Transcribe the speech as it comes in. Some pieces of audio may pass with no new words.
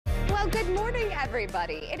Well, good morning,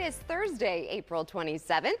 everybody. It is Thursday, April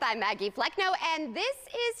 27th. I'm Maggie Flecknoe, and this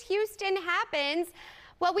is Houston Happens.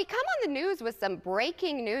 Well, we come on the news with some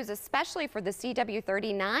breaking news, especially for the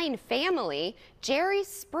CW39 family. Jerry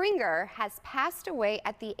Springer has passed away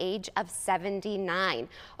at the age of 79.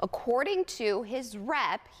 According to his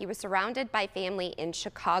rep, he was surrounded by family in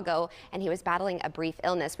Chicago, and he was battling a brief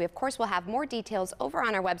illness. We, of course, will have more details over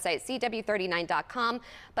on our website, CW39.com.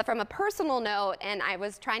 But from a personal note, and I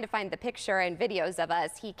was trying to find the picture and videos of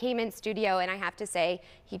us, he came in studio, and I have to say,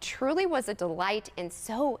 he truly was a delight and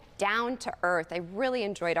so down to earth. I really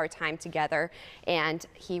enjoyed our time together, and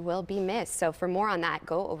he will be missed. So for more on that,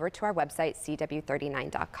 go over to our website,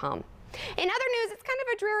 CW39.com. In other news, it's kind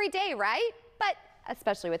of a dreary day, right? But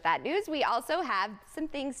especially with that news, we also have some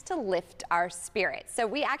things to lift our spirits. So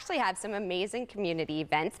we actually have some amazing community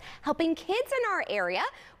events helping kids in our area.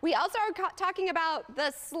 We also are talking about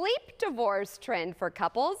the sleep divorce trend for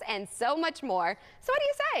couples and so much more. So what do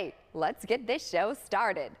you say? Let's get this show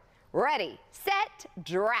started. Ready, set,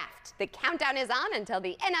 draft. The countdown is on until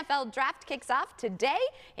the NFL draft kicks off today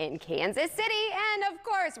in Kansas City. And of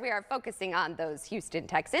course, we are focusing on those Houston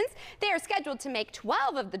Texans. They are scheduled to make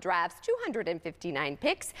 12 of the draft's 259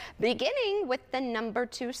 picks, beginning with the number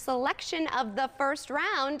 2 selection of the first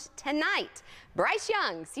round tonight. Bryce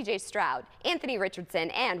Young, CJ Stroud, Anthony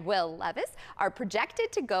Richardson, and Will Levis are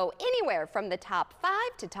projected to go anywhere from the top 5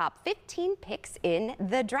 to top 15 picks in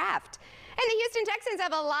the draft. And the Houston Texans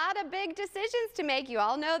have a lot of big decisions to make. You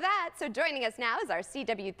all know that. So joining us now is our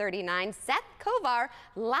CW39 Seth Kovar,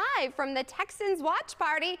 live from the Texans watch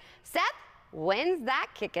party. Seth, when's that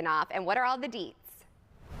kicking off, and what are all the deets?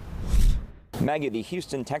 Maggie, the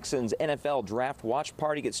Houston Texans NFL Draft Watch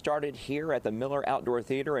Party gets started here at the Miller Outdoor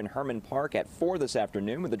Theater in Herman Park at 4 this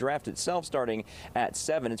afternoon, with the draft itself starting at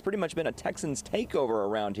 7. It's pretty much been a Texans takeover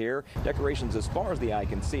around here. Decorations as far as the eye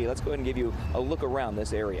can see. Let's go ahead and give you a look around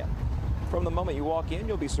this area. From the moment you walk in,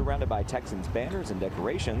 you'll be surrounded by Texans banners and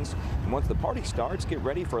decorations. And once the party starts, get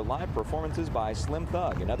ready for live performances by Slim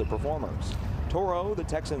Thug and other performers. Toro, the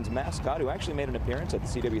Texans mascot, who actually made an appearance at the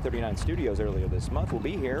CW39 studios earlier this month, will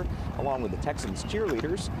be here along with the Texans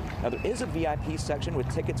cheerleaders. Now, there is a VIP section with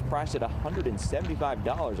tickets priced at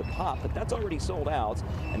 $175 a pop, but that's already sold out.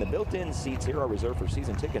 And the built-in seats here are reserved for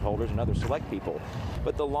season ticket holders and other select people.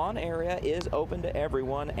 But the lawn area is open to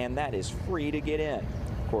everyone, and that is free to get in.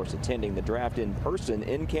 Of course, attending the draft in person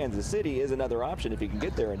in Kansas City is another option if you can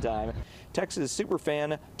get there in time. Texas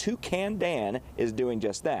superfan Toucan Dan is doing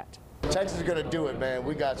just that. Texas is going to do it, man.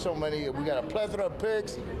 We got so many, we got a plethora of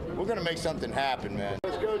picks. We're going to make something happen, man.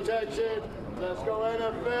 Let's go, Texas. Let's go,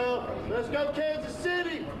 NFL. Let's go, Kansas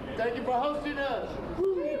City. Thank you for hosting us.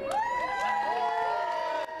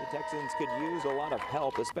 The Texans could use a lot of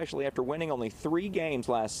help, especially after winning only 3 games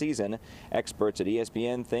last season. Experts at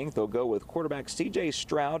ESPN think they'll go with quarterback CJ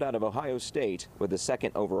Stroud out of Ohio State with the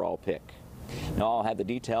 2nd overall pick. Now, I'll have the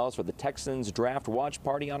details for the Texans Draft Watch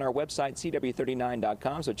Party on our website,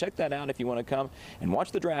 CW39.com, so check that out if you want to come and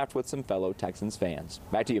watch the draft with some fellow Texans fans.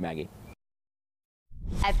 Back to you, Maggie.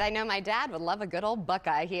 As I know my dad would love a good old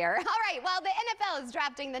Buckeye here. All right, well, the NFL is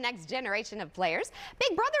drafting the next generation of players.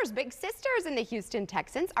 Big brothers, big sisters in the Houston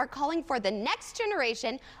Texans are calling for the next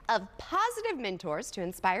generation of positive mentors to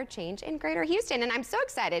inspire change in Greater Houston. And I'm so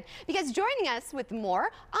excited because joining us with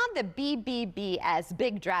more on the BBBS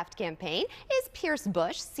Big Draft campaign is Pierce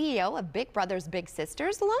Bush, CEO of Big Brothers, Big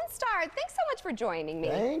Sisters, Lone Star. Thanks so much for joining me.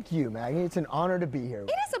 Thank you, Maggie. It's an honor to be here.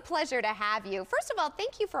 It is a pleasure to have you. First of all,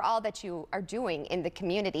 thank you for all that you are doing in the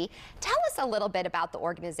community. Tell us a little bit about the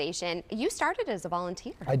organization. You started as a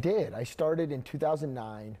volunteer. I did. I started in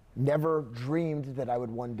 2009. Never dreamed that I would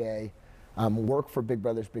one day work for Big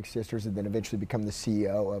Brothers Big Sisters and then eventually become the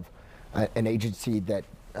CEO of an agency that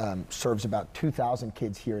serves about 2,000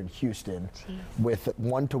 kids here in Houston. Jeez. With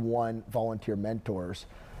one-to-one volunteer mentors.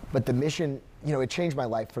 But the mission, you know, it changed my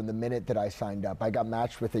life from the minute that I signed up. I got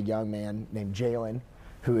matched with a young man named Jalen,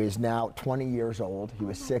 who is now 20 years old. He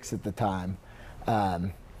was 6 at the time.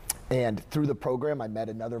 And through the program, I met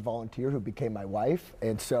another volunteer who became my wife.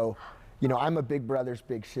 And so, you know, I'm a Big Brothers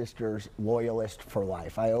Big Sisters loyalist for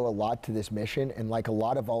life. I owe a lot to this mission. And like a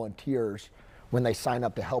lot of volunteers, when they sign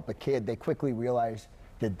up to help a kid, they quickly realize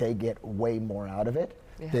that they get way more out of it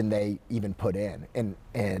than they even put in.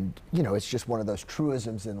 And you know, it's just one of those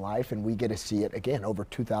truisms in life, and we get to see it again over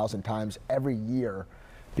 2,000 times every year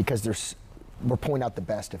because we're pulling out the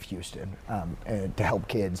best of Houston and to help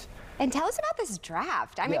kids. And tell us about this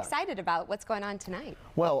draft. I'm excited about what's going on tonight.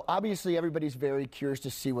 Well, obviously everybody's very curious to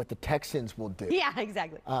see what the Texans will do. Yeah,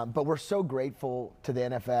 exactly. But we're so grateful to the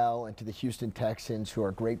NFL and to the Houston Texans, who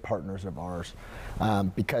are great partners of ours,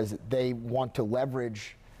 because they want to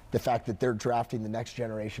leverage the fact that they're drafting the next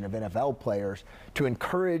generation of NFL players to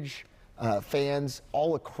encourage fans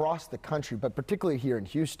all across the country, but particularly here in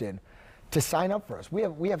Houston, to sign up for us.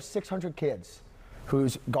 We have 600 kids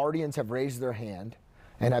whose guardians have raised their hand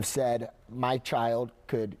and have said, my child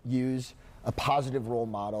could use a positive role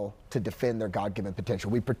model to defend their God-given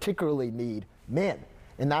potential. We particularly need men,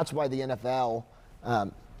 and that's why the NFL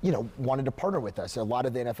wanted to partner with us. A lot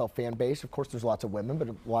of the NFL fan base, of course there's lots of women, but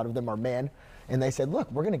a lot of them are men, and they said, look,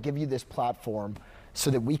 we're going to give you this platform so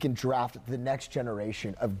that we can draft the next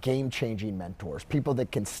generation of game-changing mentors, people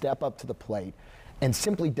that can step up to the plate and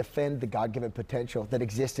simply defend the God-given potential that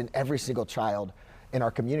exists in every single child in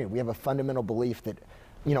our community. We have a fundamental belief that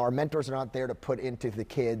our mentors are not there to put into the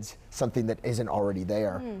kids something that isn't already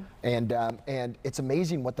there. And it's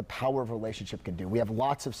amazing what the power of relationship can do. We have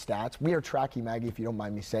lots of stats. We are tracking, Maggie, if you don't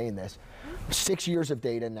mind me saying this, 6 years of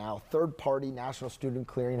data now, third-party National Student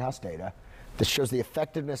Clearinghouse data. This shows the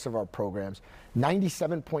effectiveness of our programs.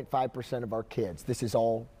 97.5% of our kids, this is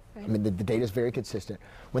all, I mean, the data is very consistent.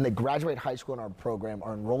 When they graduate high school in our program,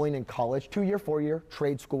 are enrolling in college, 2-year, 4-year,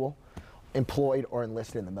 trade school, employed, or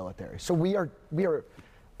enlisted in the military. So we are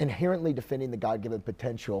inherently defending the God-given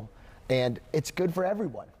potential, and it's good for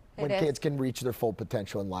everyone when kids can reach their full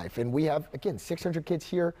potential in life. And we have, again, 600 kids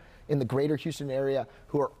here in the greater Houston area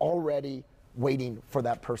who are already waiting for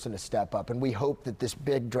that person to step up. And we hope that this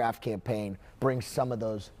big draft campaign brings some of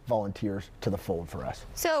those volunteers to the fold for us.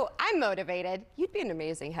 So I'm motivated. You'd be an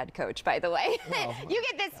amazing head coach, by the way. Oh, you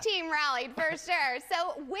get this team rallied for sure.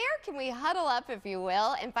 So where can we huddle up, if you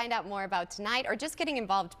will, and find out more about tonight, or just getting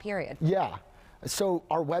involved, period? Yeah. So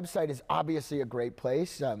our website is obviously a great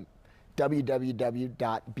place.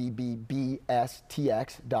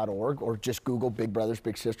 www.bbbstx.org, or just Google Big Brothers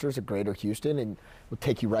Big Sisters of Greater Houston, and we'll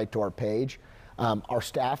take you right to our page. Our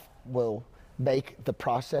staff will make the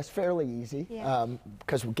process fairly easy,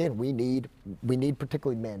 because again, we need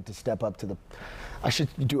particularly men to step up to the, I should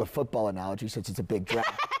do a football analogy since it's a big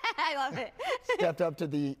draft. I love it. Stepped up to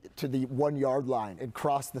the 1 yard line and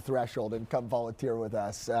crossed the threshold and come volunteer with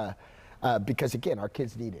us. Because again, our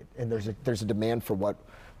kids need it, and there's a demand for what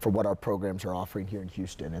our programs are offering here in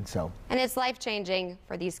Houston, and it's life-changing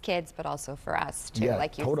for these kids, but also for us too,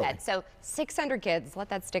 like you said. So 600 kids, let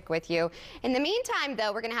that stick with you. In the meantime,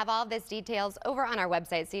 though, we're going to have all of this details over on our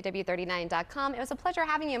website, cw39.com. It was a pleasure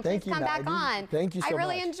having you, and please come back on. Thank you so much. I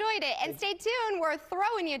really enjoyed it, and stay tuned. We're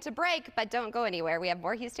throwing you to break, but don't go anywhere. We have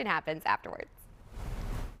more Houston Happens afterwards.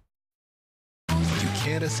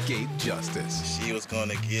 Can't escape justice. She was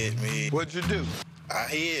gonna get me. What'd you do? I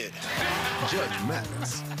hid. Judge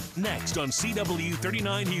Mathis. Next on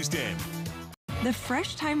CW39 Houston. The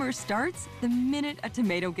fresh timer starts the minute a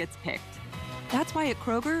tomato gets picked. That's why at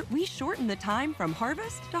Kroger, we shorten the time from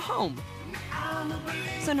harvest to home.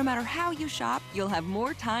 So no matter how you shop, you'll have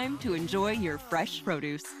more time to enjoy your fresh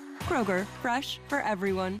produce. Kroger, fresh for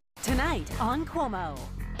everyone. Tonight on Cuomo,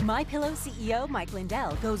 MyPillow CEO Mike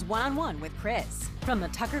Lindell goes one-on-one with Chris. From the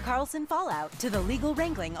Tucker Carlson fallout to the legal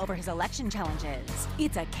wrangling over his election challenges,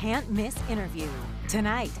 it's a can't-miss interview.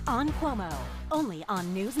 Tonight on Cuomo, only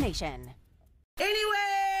on News Nation. Anyway!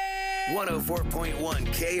 104.1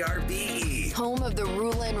 KRBE. Home of the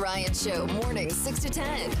Rule and Riot Show, mornings 6 to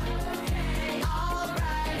 10.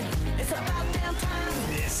 It's about damn time.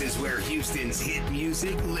 This is where Houston's hit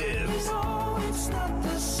music lives. It's not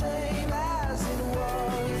the same as it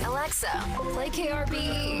was. Alexa, play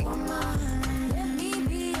KRBE.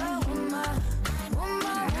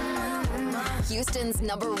 Houston's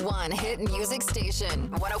 #1 hit music station,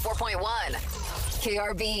 104.1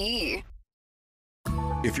 KRBE.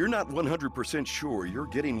 If you're not 100% sure you're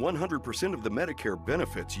getting 100% of the Medicare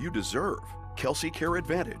benefits you deserve, Kelsey Care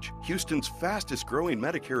Advantage, Houston's fastest growing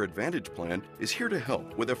Medicare Advantage plan, is here to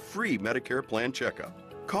help with a free Medicare plan checkup.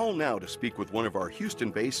 Call now to speak with one of our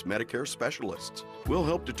Houston-based Medicare specialists. We'll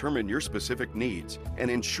help determine your specific needs and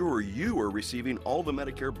ensure you are receiving all the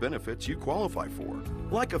Medicare benefits you qualify for,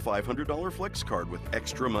 like a $500 flex card with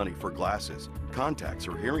extra money for glasses, contacts,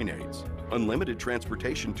 or hearing aids, unlimited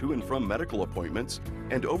transportation to and from medical appointments,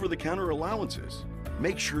 and over-the-counter allowances.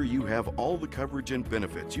 Make sure you have all the coverage and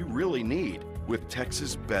benefits you really need with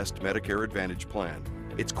Texas' best Medicare Advantage plan.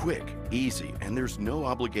 It's quick, easy, and there's no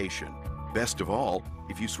obligation. Best of all,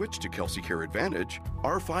 if you switch to Kelsey Care Advantage,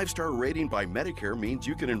 our 5-star rating by Medicare means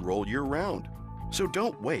you can enroll year-round. So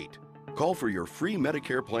don't wait. Call for your free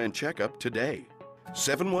Medicare plan checkup today.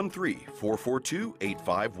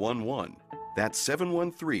 713-442-8511. That's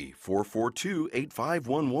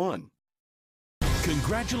 713-442-8511.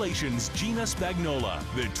 Congratulations, Gina Spagnola,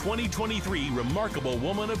 the 2023 Remarkable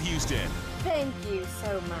Woman of Houston. Thank you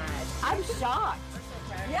so much. I'm shocked.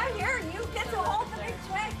 Yeah, here, you get to hold the big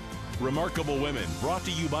check. Remarkable Women, brought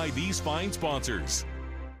to you by these fine sponsors.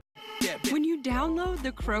 When you download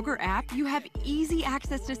the Kroger app, you have easy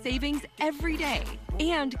access to savings every day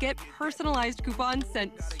and get personalized coupons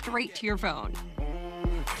sent straight to your phone.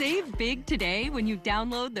 Save big today when you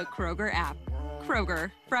download the Kroger app.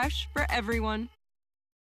 Kroger, fresh for everyone.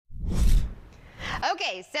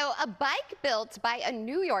 Okay, so a bike built by a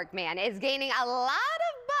New York man is gaining a lot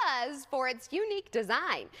of buzz for its unique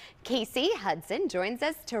design. Casey Hudson joins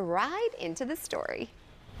us to ride into the story.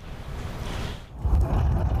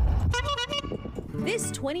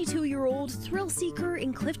 This 22-year-old thrill seeker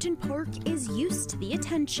in Clifton Park is used to the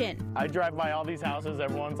attention. I drive by all these houses,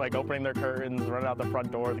 everyone's like opening their curtains, running out the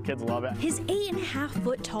front door, the kids love it. His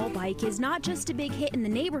 8.5-foot tall bike is not just a big hit in the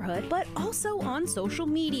neighborhood, but also on social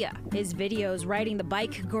media. His videos riding the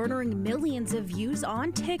bike garnering millions of views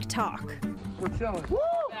on TikTok. We're chilling. Woo!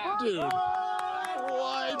 Dude.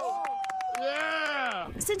 What? Yeah!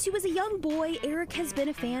 Since he was a young boy, Eric has been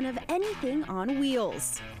a fan of anything on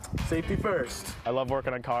wheels. Safety first. I love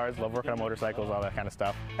working on cars, love working on motorcycles, all that kind of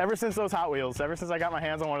stuff. Ever since those Hot Wheels, ever since I got my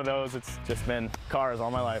hands on one of those, it's just been cars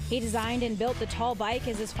all my life. He designed and built the tall bike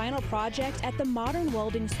as his final project at the Modern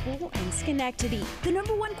Welding School in Schenectady. The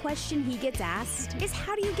 #1 question he gets asked is,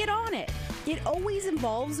 how do you get on it? It always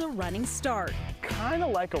involves a running start. Kind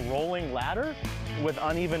of like a rolling ladder with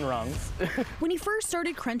uneven rungs. When he first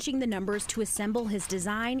started crunching the numbers to assemble his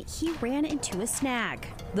design, he ran into a snag: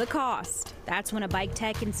 the cost. That's when a bike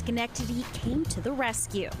tech in Schenectady came to the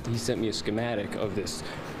rescue. He sent me a schematic of this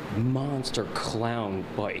monster clown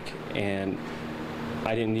bike, and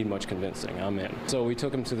I didn't need much convincing. I'm in. So we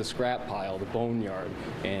took him to the scrap pile, the boneyard,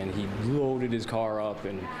 and he loaded his car up,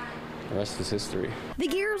 and the rest is history. The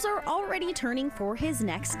gears are already turning for his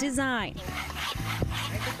next design: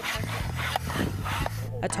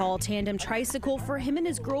 a tall tandem tricycle for him and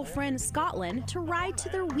his girlfriend, Scotland, to ride to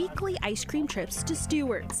their weekly ice cream trips to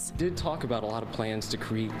Stewart's. Did talk about a lot of plans to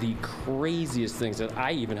create the craziest things that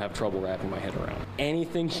I even have trouble wrapping my head around.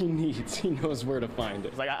 Anything he needs, he knows where to find it.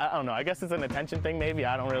 It's like, I don't know, I guess it's an attention thing maybe.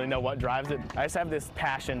 I don't really know what drives it. I just have this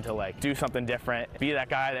passion to like do something different, be that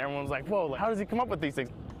guy that everyone's like, whoa, how does he come up with these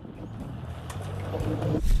things?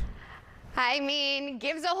 I mean,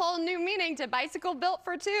 gives a whole new meaning to bicycle built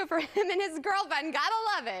for two for him and his girlfriend. Gotta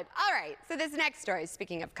love it. All right, so this next story,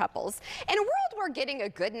 speaking of couples, in a world where getting a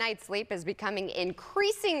good night's sleep is becoming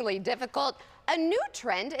increasingly difficult, a new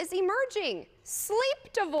trend is emerging: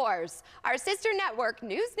 sleep divorce. Our sister network,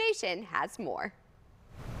 News Nation, has more.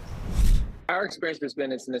 Our experience has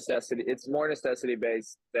been it's necessity. It's more necessity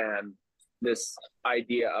based than this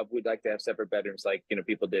idea of we'd like to have separate bedrooms like,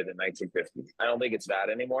 people did in 1950s. I don't think it's that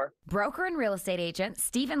anymore. Broker and real estate agent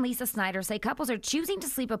Steve and Lisa Snyder say couples are choosing to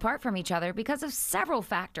sleep apart from each other because of several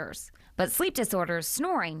factors. But sleep disorders,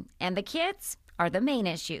 snoring, and the kids are the main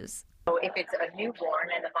issues. So if it's a newborn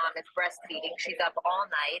and the mom is breastfeeding, she's up all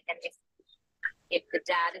night, and if the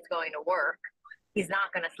dad is going to work, he's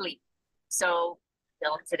not going to sleep. So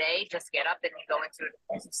today, just get up and you go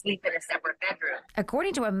into sleep in a separate bedroom.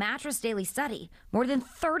 According to a Mattress Daily study, more than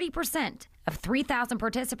 30% of 3,000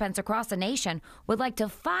 participants across the nation would like to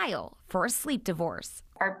file for a sleep divorce.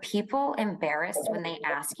 Are people embarrassed when they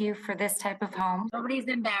ask you for this type of home? Nobody's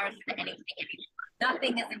embarrassed for anything anymore.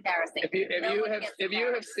 Nothing is embarrassing. If you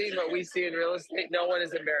have seen what we see in real estate, no one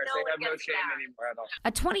is embarrassed. They have no shame anymore at all.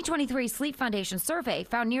 A 2023 Sleep Foundation survey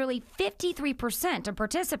found nearly 53% of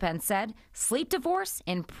participants said sleep divorce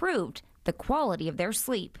improved the quality of their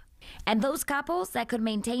sleep. And those couples that could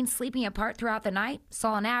maintain sleeping apart throughout the night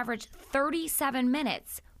saw an average 37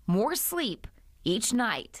 minutes more sleep each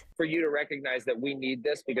night. For you to recognize that we need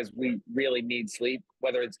this because we really need sleep,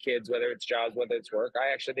 whether it's kids, whether it's jobs, whether it's work,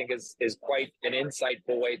 I actually think is quite an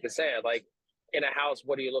insightful way to say it. Like, in a house,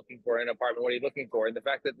 what are you looking for? In an apartment, what are you looking for? And the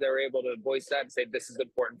fact that they're able to voice that and say, this is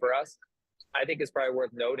important for us, I think is probably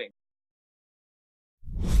worth noting.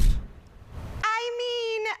 I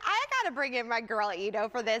mean, I gotta bring in my girl Ido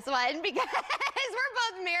for this one because we're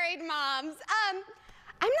both married moms. I'm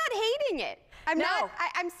not hating it.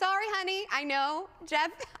 I'm sorry, honey. I know,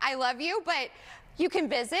 Jeff, I love you, but you can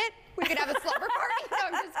visit. We could have a slumber party. No,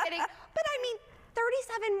 I'm just kidding. But I mean,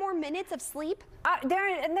 37 more minutes of sleep?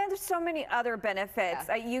 There's so many other benefits.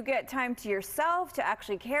 Yeah. You get time to yourself, to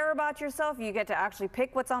actually care about yourself. You get to actually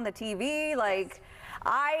pick what's on the TV. Like,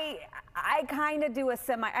 I kind of do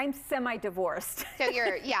I'm semi-divorced.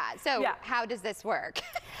 So how does this work?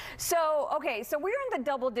 So we're in the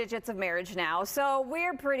double digits of marriage now. So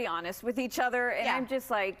we're pretty honest with each other. And I'm just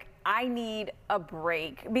like, I need a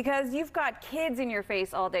break because you've got kids in your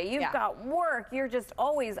face all day. You've got work. You're just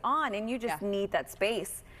always on and you just need that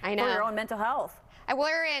space for your own mental health.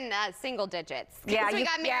 We're in single digits. Yeah, we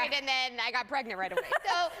got married and then I got pregnant right away.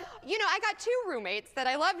 So, you know, I got 2 roommates that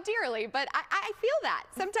I love dearly, but I feel that.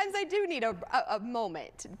 Sometimes I do need a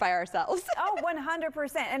moment by ourselves. Oh,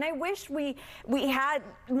 100%. And I wish we had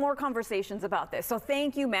more conversations about this. So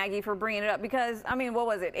thank you, Maggie, for bringing it up because, I mean, what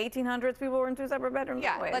was it? 1800s people were in 2 separate bedrooms?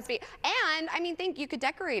 Yeah, let's be. And, I mean, think you could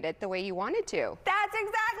decorate it the way you wanted to. That's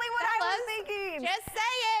exactly what I was thinking. Just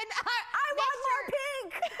saying. I want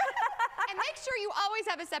more pink. And make sure you always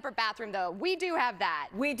have a separate bathroom, though. We do have that.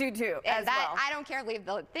 We do, too, as well. I don't care. Leave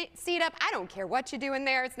the seat up. I don't care what you do in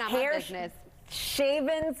there. It's not my business.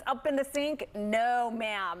 Shavings up in the sink? No,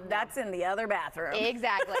 ma'am. That's in the other bathroom.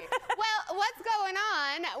 Exactly. Well, what's going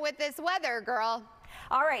on with this weather, girl?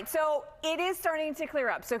 All right, so it is starting to clear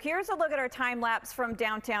up. So here's a look at our time lapse from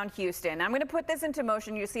downtown Houston. I'm going to put this into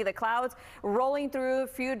motion. You see the clouds rolling through, a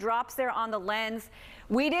few drops there on the lens.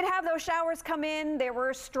 We did have those showers come in. They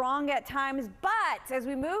were strong at times, but as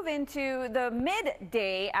we move into the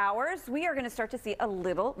midday hours, we are going to start to see a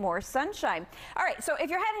little more sunshine. All right, so if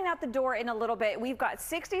you're heading out the door in a little bit, we've got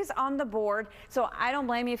 60s on the board, so I don't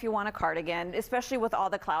blame you if you want a cardigan, especially with all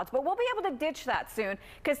the clouds, but we'll be able to ditch that soon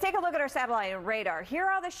because take a look at our satellite and radar. Here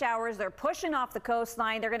are the showers. They're pushing off the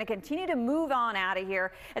coastline. They're going to continue to move on out of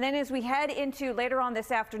here, and then as we head into later on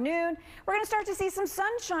this afternoon, we're going to start to see some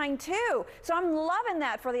sunshine too. So I'm loving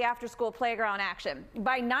that for the after-school playground action.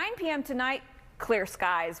 By 9 p.m. tonight, clear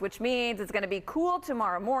skies, which means it's going to be cool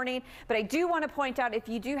tomorrow morning. But I do want to point out, if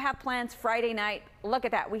you do have plans Friday night, look at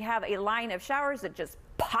that. We have a line of showers that just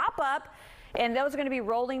pop up, and those are going to be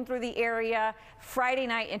rolling through the area Friday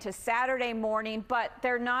night into Saturday morning, but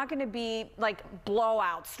they're not going to be like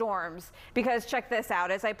blowout storms because check this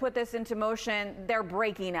out. As I put this into motion, they're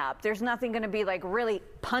breaking up. There's nothing going to be like really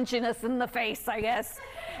punching us in the face, I guess,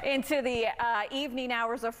 into the evening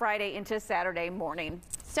hours of Friday into Saturday morning.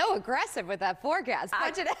 So aggressive with that forecast.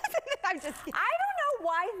 I don't know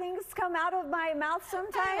why things come out of my mouth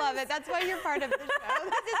sometimes. I love it. That's why you're part of the show.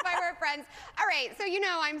 This is why we're friends. All right, so you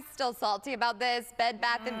know I'm still salty about this. Bed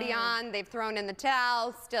Bath & Beyond, they've thrown in the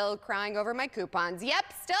towel, still crying over my coupons. Yep,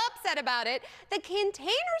 still upset about it. The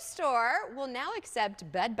Container Store will now accept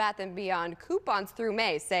Bed Bath & Beyond coupons through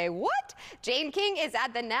May. Say what? Jane King is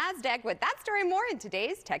at the NASDAQ with that story more in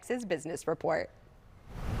today's Texas Business Report.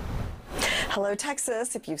 Hello,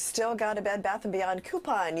 Texas. If you've still got a Bed Bath & Beyond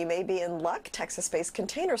coupon, you may be in luck. Texas-based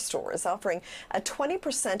Container Store is offering a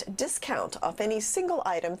 20% discount off any single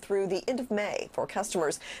item through the end of May for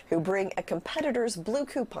customers who bring a competitor's blue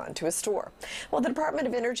coupon to a store. Well, the Department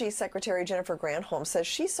of Energy Secretary Jennifer Granholm says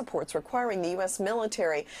she supports requiring the U.S.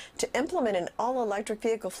 military to implement an all-electric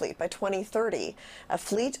vehicle fleet by 2030. A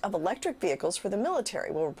fleet of electric vehicles for the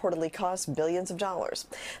military will reportedly cost billions of dollars.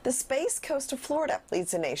 The Space Coast of Florida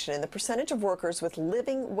leads the nation in the percentage of workers with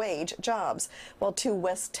living wage jobs, while 2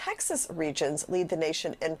 West Texas regions lead the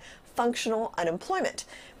nation in functional unemployment,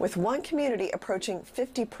 with one community approaching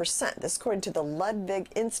 50%. This according to the Ludwig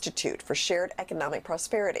Institute for Shared Economic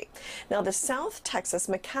Prosperity. Now, the South Texas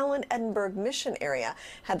McAllen-Edinburg Mission area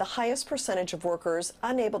had the highest percentage of workers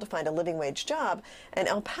unable to find a living wage job, and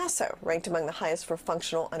El Paso ranked among the highest for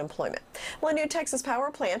functional unemployment. Well, a new Texas power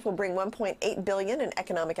plant will bring $1.8 billion in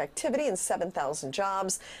economic activity and 7,000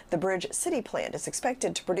 jobs. The Bridge City plant is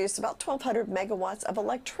expected to produce about 1,200 megawatts of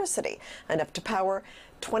electricity, enough to power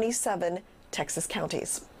 27 Texas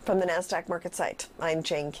counties. From the NASDAQ market site, I'm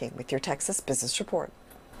Jane King with your Texas Business Report.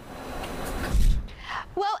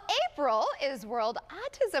 Well, April is World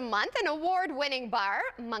Autism Month. An award-winning bar,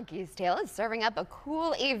 Monkey's Tail, is serving up a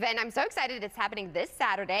cool event. I'm so excited it's happening this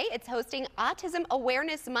Saturday. It's hosting Autism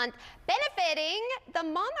Awareness Month, benefiting the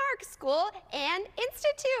Monarch School and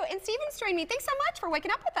Institute. And Stephen's joined me. Thanks so much for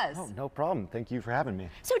waking up with us. Oh, no problem. Thank you for having me.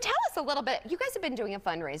 So tell us a little bit. You guys have been doing a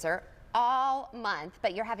fundraiser all month,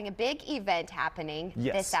 but you're having a big event happening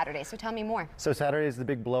this Saturday. So tell me more. So Saturday is the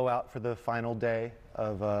big blowout for the final day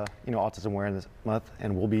of Autism Awareness Month,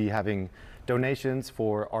 and we'll be having donations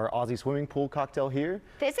for our Aussie swimming pool cocktail here.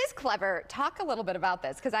 This is clever. Talk a little bit about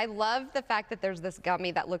this, because I love the fact that there's this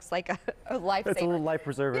gummy that looks like a lifesaver. It's a little life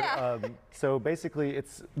preserver. Yeah. So basically,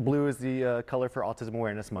 it's blue is the color for Autism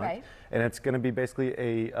Awareness Month, and it's going to be basically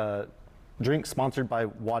a drink sponsored by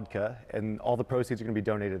Vodka, and all the proceeds are going to be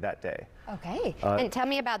donated that day. Okay. And tell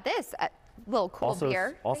me about this little cool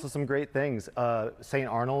beer. Also some great things. St.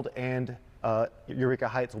 Arnold and Eureka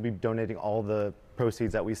Heights will be donating all the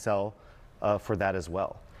proceeds that we sell for that as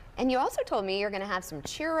well. And you also told me you're going to have some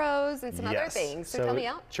churros and some other things. So tell me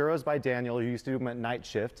out. Churros by Daniel, who used to do them at night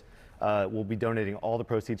shift. We'll be donating all the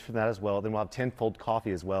proceeds from that as well. Then we'll have tenfold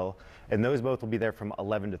coffee as well. And those both will be there from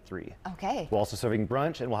 11 to 3. Okay. We're also serving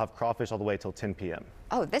brunch, and we'll have crawfish all the way till 10 p.m.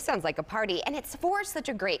 Oh, this sounds like a party. And it's for such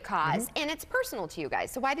a great cause. And it's personal to you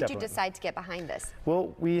guys. So why did you decide to get behind this?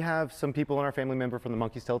 Well, we have some people in our family member from the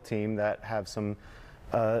Monkey's Tail team that have some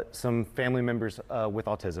family members with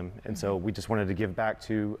autism. And so we just wanted to give back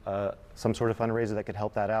to some sort of fundraiser that could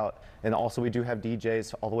help that out. And also we do have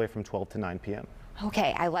DJs all the way from 12 to 9 p.m.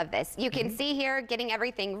 Okay, I love this. You can see here getting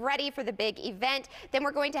everything ready for the big event. Then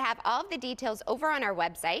we're going to have all of the details over on our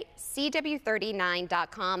website,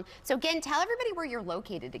 cw39.com. So again, tell everybody where you're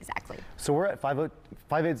located exactly. So we're at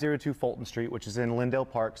 5802 Fulton Street, which is in Lindale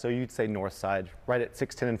Park. So you'd say north side, right at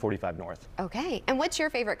 610 and 45 North. Okay, and what's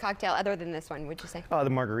your favorite cocktail other than this one, would you say? The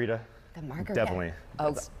margarita. The margarita. Definitely.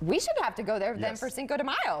 Oh, we should have to go there then for Cinco de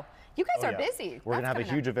Mayo. You guys are busy. We're going to have a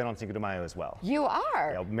huge event on Cinco de Mayo as well. You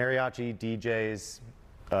are? Yeah, mariachi, DJs,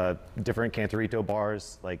 different Cantorito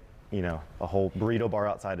bars, like, you know, a whole burrito bar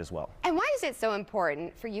outside as well. And why is it so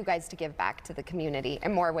important for you guys to give back to the community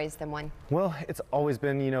in more ways than one? Well, it's always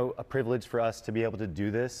been, you know, a privilege for us to be able to do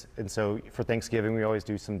this. And so for Thanksgiving, we always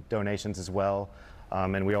do some donations as well.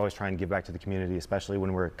 And we always try and give back to the community, especially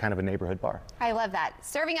when we're kind of a neighborhood bar. I love that.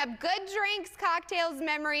 Serving up good drinks, cocktails,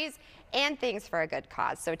 memories, and things for a good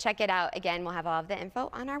cause. So check it out. Again, we'll have all of the info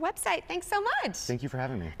on our website. Thanks so much. Thank you for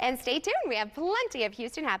having me. And stay tuned. We have plenty of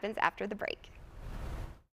Houston Happens after the break.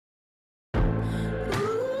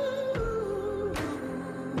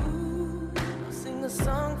 Sing the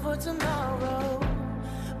song for tomorrow.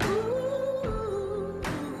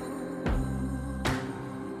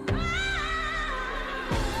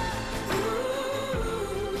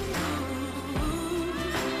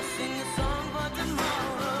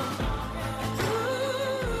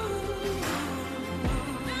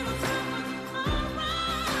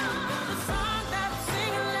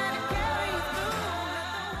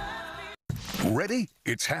 Ready?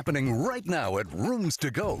 It's happening right now at Rooms to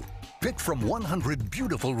Go. Pick from 100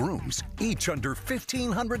 beautiful rooms, each under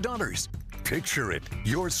 $1,500. Picture it,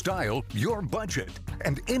 your style, your budget,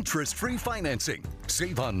 and interest-free financing.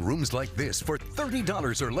 Save on rooms like this for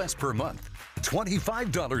 $30 or less per month,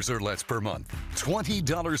 $25 or less per month,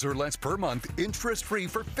 $20 or less per month, interest-free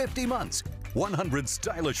for 50 months. 100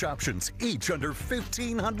 stylish options, each under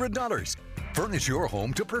 $1,500. Furnish your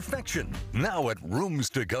home to perfection, now at Rooms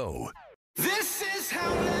to Go. This is how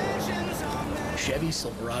legends are made. Chevy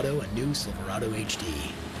Silverado and new Silverado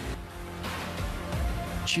HD.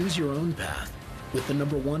 Choose your own path with the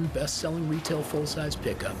 #1 best-selling retail full-size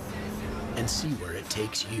pickup and see where it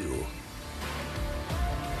takes you.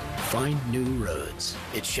 Find new roads.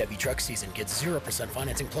 It's Chevy truck season. Get 0%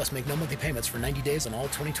 financing plus make no monthly payments for 90 days on all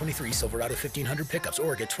 2023 Silverado 1500 pickups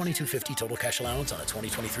or get $2,250 total cash allowance on a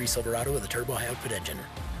 2023 Silverado with a turbo high output engine.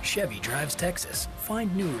 Chevy drives Texas.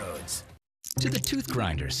 Find new roads. To the tooth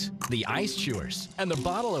grinders, the ice chewers, and the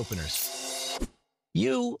bottle openers.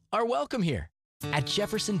 You are welcome here. At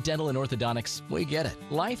Jefferson Dental and Orthodontics, we get it.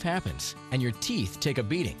 Life happens, and your teeth take a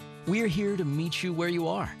beating. We're here to meet you where you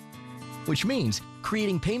are, which means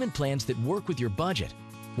creating payment plans that work with your budget,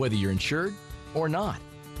 whether you're insured or not.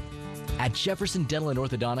 At Jefferson Dental and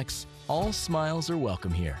Orthodontics, all smiles are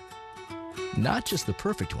welcome here, not just the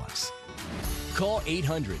perfect ones. Call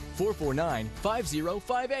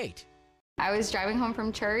 800-449-5058. I was driving home from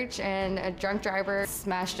church and a drunk driver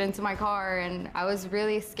smashed into my car, and I was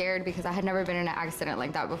really scared because I had never been in an accident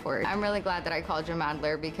like that before. I'm really glad that I called Jim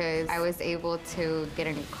Adler because I was able to get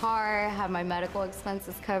a new car, have my medical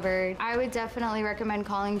expenses covered. I would definitely recommend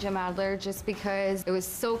calling Jim Adler just because it was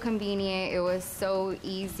so convenient, it was so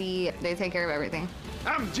easy. They take care of everything.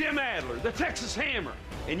 I'm Jim Adler, the Texas Hammer,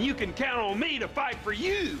 and you can count on me to fight for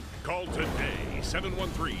you. Call today,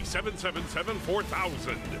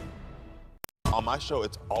 713-777-4000. On my show,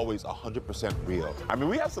 it's always 100% real. I mean,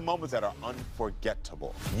 we have some moments that are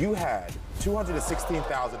unforgettable. You had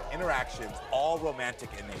 216,000 interactions, all romantic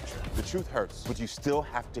in nature. The truth hurts, but you still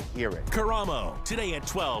have to hear it. Karamo, today at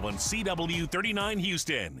 12 on CW39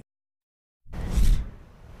 Houston.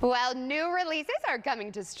 Well, new releases are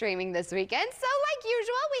coming to streaming this weekend, so like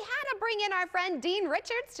usual, we had to bring in our friend Dean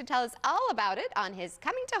Richards to tell us all about it on his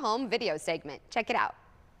Coming to Home video segment. Check it out.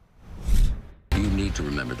 You need to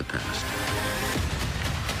remember the past.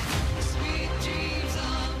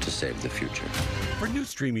 to save the future. For a new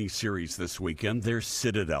streaming series this weekend, there's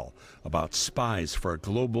Citadel, about spies for a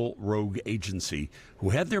global rogue agency who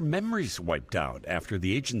had their memories wiped out after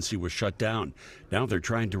the agency was shut down. Now they're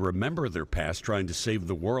trying to remember their past, trying to save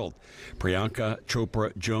the world. Priyanka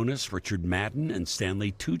Chopra Jonas, Richard Madden, and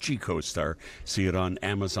Stanley Tucci co-star. See it on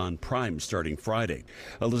Amazon Prime starting Friday.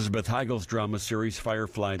 Elizabeth Heigl's drama series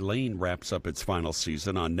Firefly Lane wraps up its final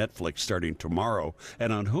season on Netflix starting tomorrow.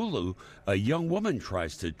 And on Hulu, a young woman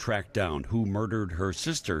tries to track down who murdered her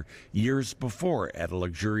sister years before at a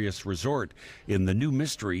luxurious resort in the new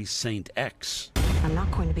mystery Saint X. I'm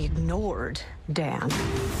not going to be ignored, Dan.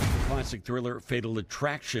 Classic thriller Fatal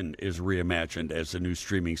Attraction is reimagined as a new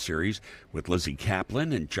streaming series with Lizzie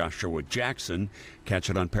Kaplan and Joshua Jackson.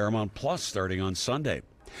 Catch it on Paramount Plus starting on Sunday.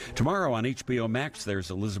 Tomorrow on HBO Max,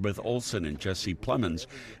 there's Elizabeth Olsen and Jesse Plemons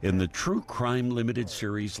in the true crime limited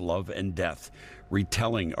series Love and Death,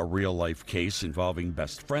 retelling a real-life case involving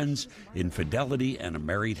best friends, infidelity, and a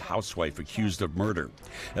married housewife accused of murder.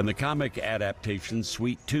 And the comic adaptation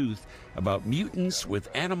Sweet Tooth, about mutants with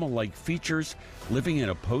animal-like features living in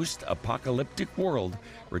a post-apocalyptic world,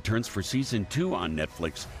 returns for season 2 on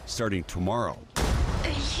Netflix starting tomorrow.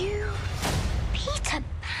 Are you Peter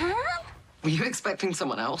Pan? Were you expecting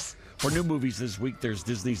someone else? For new movies this week, there's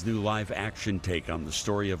Disney's new live-action take on the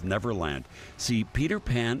story of Neverland. See Peter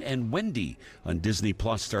Pan and Wendy on Disney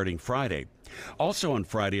Plus starting Friday. Also on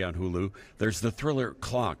Friday on Hulu, there's the thriller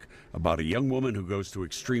Clock, about a young woman who goes to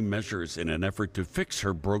extreme measures in an effort to fix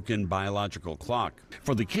her broken biological clock.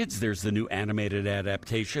 For the kids, there's the new animated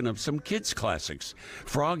adaptation of some kids' classics.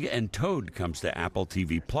 Frog and Toad comes to Apple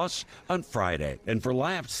TV Plus on Friday. And for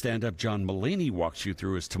laughs, stand-up John Mulaney walks you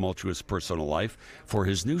through his tumultuous personal life for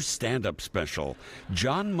his new stand-up special.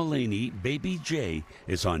 John Mulaney, Baby J,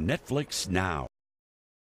 is on Netflix now.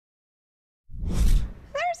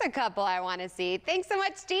 There's a couple I want to see. Thanks so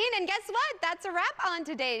much, Dean. And guess what? That's a wrap on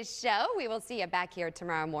today's show. We will see you back here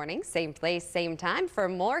tomorrow morning, same place, same time, for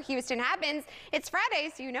more Houston Happens. It's Friday,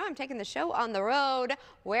 so you know I'm taking the show on the road.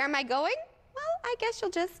 Where am I going? Well, I guess you'll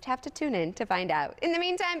just have to tune in to find out. In the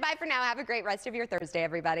meantime, bye for now. Have a great rest of your Thursday,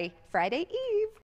 everybody. Friday Eve.